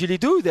what you usually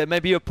do. There may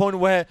be a point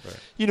where,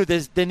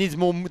 they need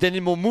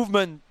more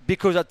movement,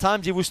 because at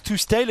times it was too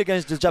stale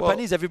against the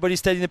Japanese. Everybody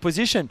stayed in a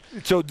position.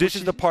 So this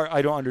is the part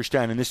I don't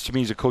understand, and this to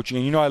me is a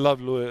coaching. And I love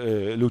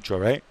Lucho,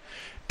 right?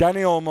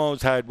 Dani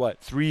Olmo's had,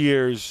 3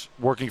 years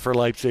working for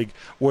Leipzig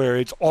where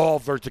it's all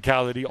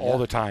verticality all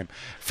the time.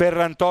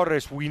 Ferran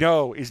Torres, we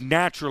know, is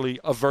naturally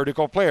a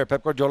vertical player.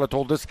 Pep Guardiola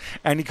told us,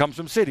 and he comes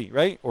from City,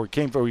 right?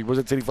 He was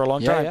at City for a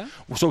long time.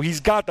 Yeah. So he's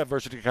got that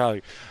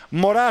verticality.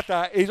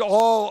 Morata is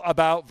all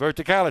about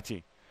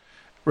verticality,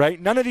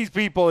 right? None of these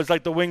people is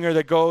like the winger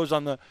that goes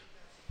on the...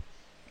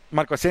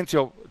 Marco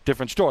Asensio,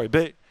 different story.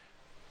 But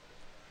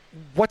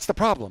what's the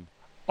problem?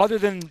 Other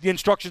than the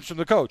instructions from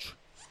the coach?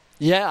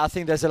 Yeah, I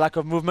think there's a lack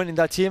of movement in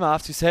that team, I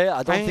have to say.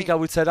 I don't think I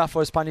would say that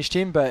for a Spanish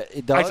team, but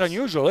it does. That's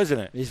unusual, isn't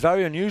it? It's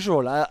very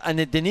unusual.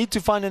 They need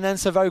to find an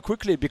answer very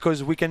quickly,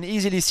 because we can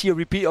easily see a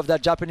repeat of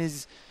that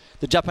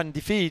Japan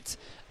defeat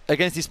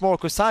against this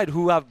Morocco side,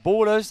 who have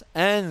ballers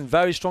and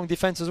very strong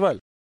defense as well.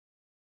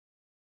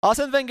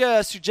 Arsene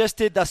Wenger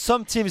suggested that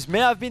some teams may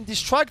have been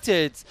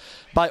distracted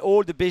by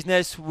all the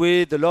business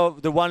with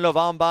the One Love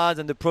armbands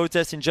and the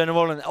protests in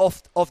general, and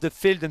off the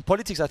field and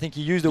politics. I think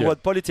he used the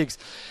word politics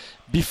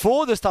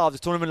before the start of the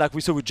tournament, like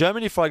we saw with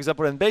Germany, for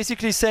example, and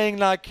basically saying,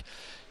 like,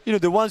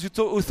 the ones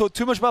who thought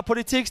too much about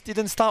politics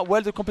didn't start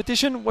well the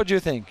competition. What do you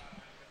think?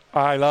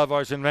 I love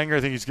Arsene Wenger.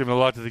 I think he's given a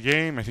lot to the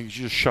game. I think he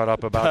should just shut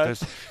up about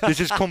this. This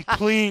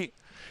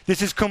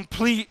is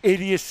complete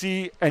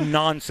idiocy and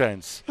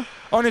nonsense.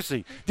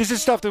 Honestly, this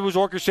is stuff that was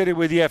orchestrated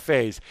with the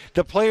FAs.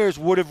 The players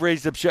would have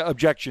raised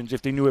objections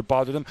if they knew it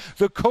bothered them.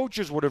 The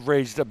coaches would have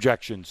raised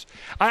objections.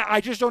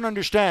 I just don't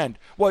understand.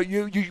 Well,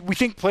 we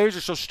think players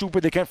are so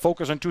stupid they can't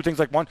focus on two things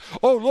like one.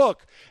 Oh,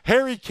 look,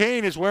 Harry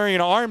Kane is wearing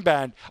an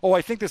armband. Oh,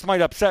 I think this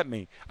might upset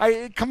me.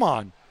 Come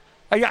on.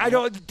 I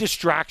don't.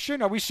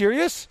 Distraction? Are we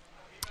serious?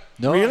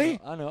 No, really?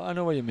 I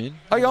know what you mean.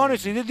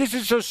 Honestly, this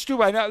is so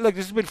stupid. This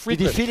has been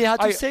frequent. Did he feel he had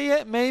to say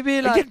it? Maybe.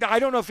 I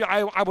don't know if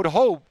I would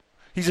hope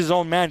he's his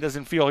own man.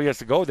 Doesn't feel he has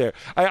to go there.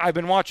 I've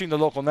been watching the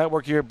local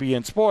network here,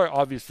 beIN Sport.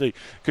 Obviously,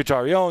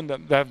 Qatari owned.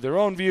 They have their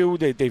own view.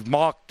 They've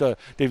mocked.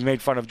 They've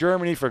made fun of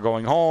Germany for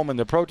going home and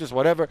the protests,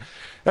 whatever.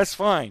 That's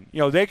fine.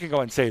 They can go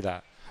and say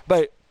that.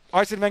 But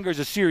Arsene Wenger is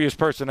a serious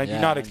person. I do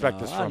not expect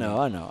this from him.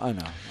 I know.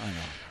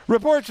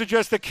 Reports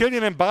suggest that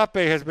Kylian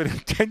Mbappe has been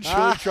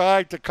intentionally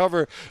trying to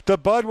cover the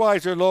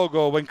Budweiser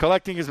logo when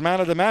collecting his Man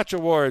of the Match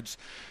awards.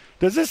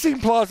 Does this seem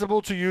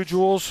plausible to you,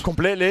 Jules?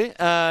 Completely.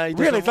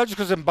 Really? It's not just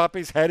because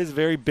Mbappe's head is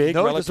very big?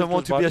 No, he doesn't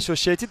want to be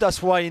associated.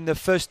 That's why in the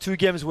first two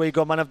games where he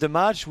got Man of the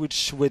Match,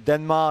 which with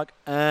Denmark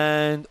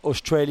and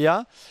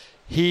Australia,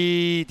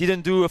 he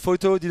didn't do a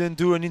photo, didn't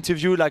do an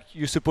interview like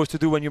you're supposed to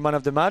do when you're Man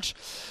of the Match.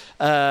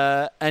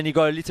 And he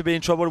got a little bit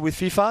in trouble with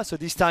FIFA. So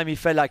this time he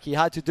felt like he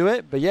had to do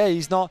it. But yeah,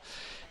 he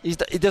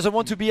doesn't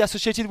want to be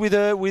associated with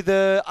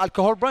a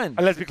alcohol brand.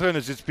 And let's be clear on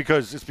this. It's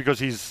because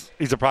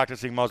he's a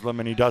practicing Muslim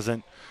and he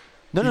doesn't.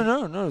 No.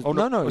 Oh,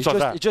 no.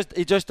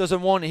 He just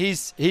doesn't want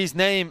his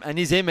name and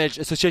his image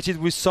associated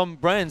with some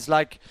brands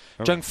like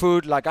junk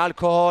food, like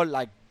alcohol,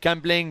 like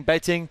gambling,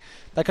 betting,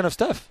 that kind of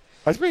stuff.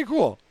 That's pretty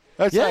cool.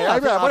 I've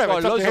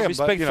got loads of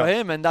respect for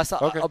him, and that's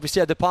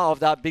obviously at the part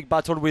of that big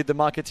battle with the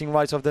marketing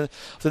rights of the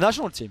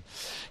national team.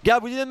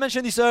 Gab, we didn't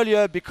mention this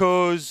earlier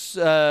because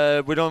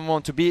we don't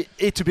want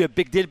it to be a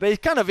big deal, but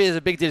it kind of is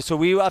a big deal, so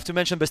we have to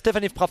mention. But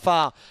Stephanie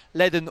Frappart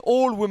led an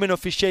all-women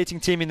officiating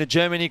team in the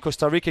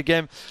Germany-Costa Rica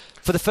game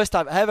for the first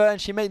time ever, and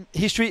she made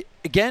history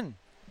again.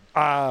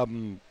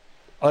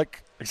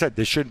 Like I said,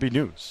 this shouldn't be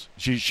news.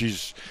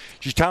 She's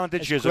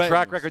talented. She has a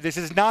track record. This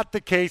is not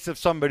the case of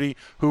somebody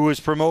who is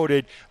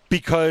promoted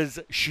because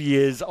she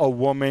is a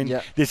woman.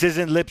 Yeah. This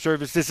isn't lip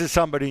service. This is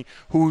somebody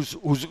who's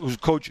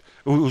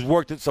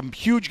worked at some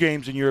huge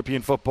games in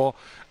European football,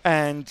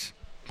 and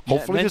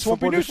hopefully this won't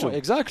be news.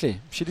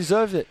 Exactly. She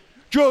deserves it.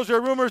 Jules, there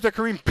are rumors that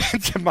Karim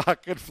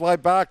Benzema could fly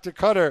back to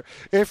Qatar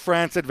if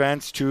France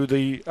advanced to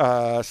the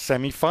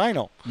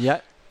semi-final.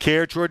 Yeah.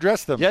 Care to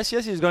address them? Yes,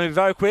 he's going to be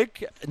very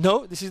quick.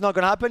 No, this is not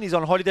going to happen. He's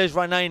on holidays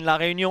right now in La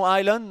Réunion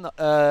Island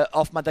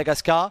off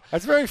Madagascar.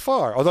 That's very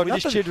far. Although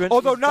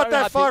not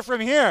that far from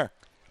here.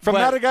 From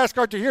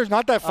Madagascar to here is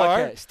not that far.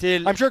 Okay,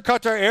 still, I'm sure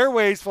Qatar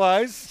Airways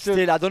flies.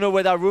 Still, I don't know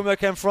where that rumor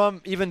came from.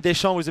 Even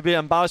Deschamps was a bit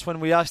embarrassed when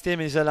we asked him.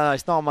 He said,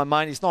 it's not on my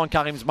mind. It's not on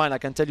Karim's mind. I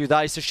can tell you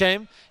that. It's a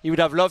shame. He would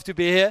have loved to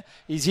be here.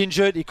 He's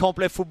injured. He can't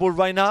play football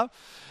right now.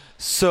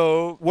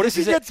 So what if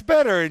he gets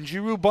better and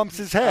Giroud bumps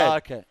his head?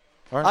 Okay.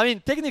 Right. I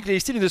mean, technically,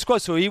 he's still in the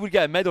squad, so he would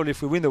get a medal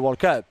if we win the World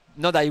Cup.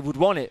 Not that he would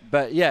want it,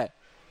 but yeah.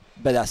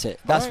 But that's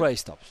it. That's where he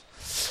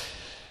stops.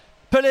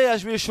 Pelé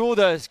has reassured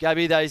us,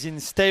 Gabby, that he's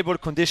in stable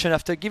condition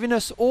after giving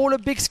us all a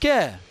big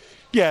scare.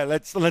 Yeah,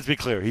 let's be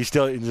clear. He's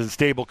still in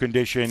stable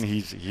condition.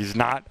 He's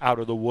not out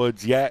of the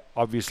woods yet.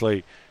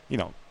 Obviously,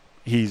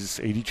 he's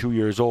 82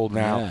 years old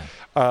now.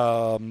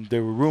 Yeah.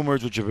 There were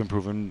rumors which have been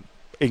proven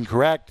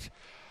incorrect.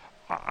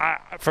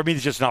 For me,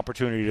 it's just an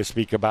opportunity to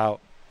speak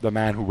about the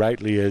man who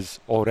rightly is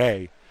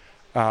Ore,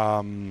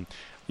 and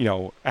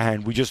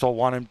we just all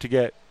want him to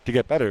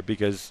get better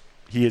because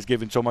he has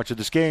given so much of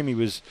this game. He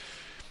was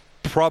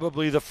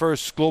probably the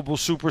first global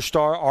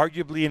superstar,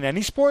 arguably in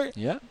any sport.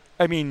 Yeah,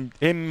 I mean,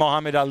 him,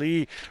 Muhammad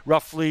Ali,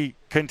 roughly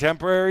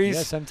contemporaries.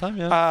 Yeah, same time.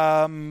 Yeah.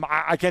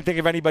 I can't think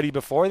of anybody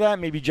before that.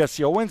 Maybe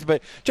Jesse Owens,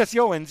 but Jesse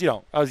Owens,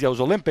 as those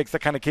Olympics that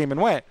kind of came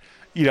and went.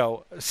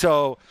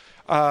 So.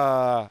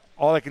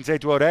 All I can say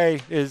to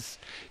Ode is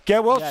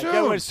get well soon.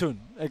 Get well soon.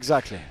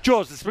 Exactly.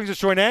 Jules, this brings us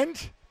to an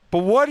end. But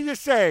what do you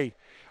say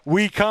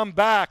we come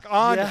back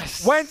on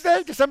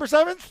Wednesday, December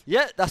 7th?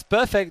 Yeah, that's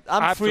perfect.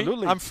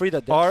 Absolutely. I'm free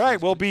that day. All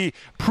right, we'll be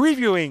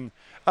previewing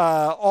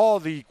all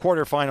the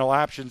quarterfinal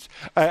actions.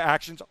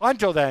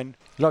 Until then,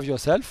 love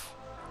yourself.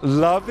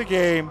 Love the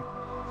game.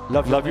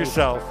 Love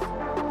yourself.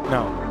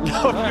 No.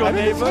 Love your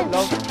neighbor.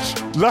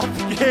 Love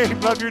the game.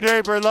 Love your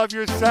neighbor. Love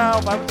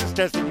yourself. I'm just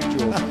testing you,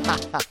 Jules.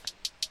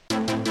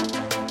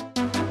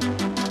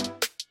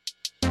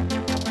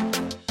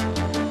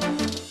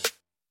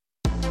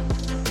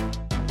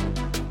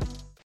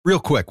 Real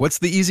quick, what's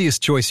the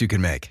easiest choice you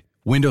can make?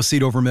 Window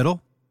seat over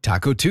middle?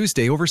 Taco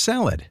Tuesday over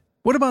salad?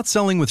 What about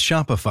selling with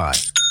Shopify?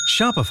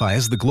 Shopify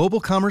is the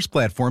global commerce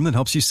platform that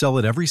helps you sell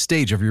at every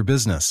stage of your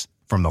business.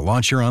 From the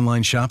launch your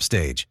online shop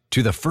stage,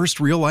 to the first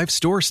real-life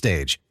store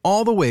stage,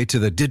 all the way to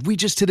the did we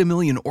just hit a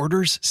million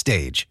orders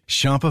stage.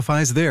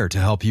 Shopify's there to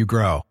help you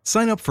grow.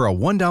 Sign up for a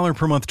 $1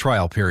 per month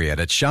trial period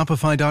at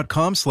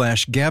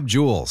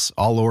shopify.com/gabjules,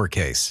 all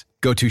lowercase.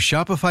 Go to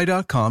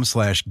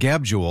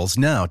shopify.com/gabjules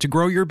now to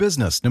grow your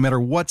business no matter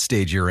what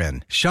stage you're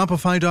in.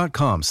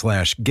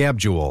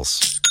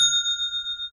 Shopify.com/gabjules.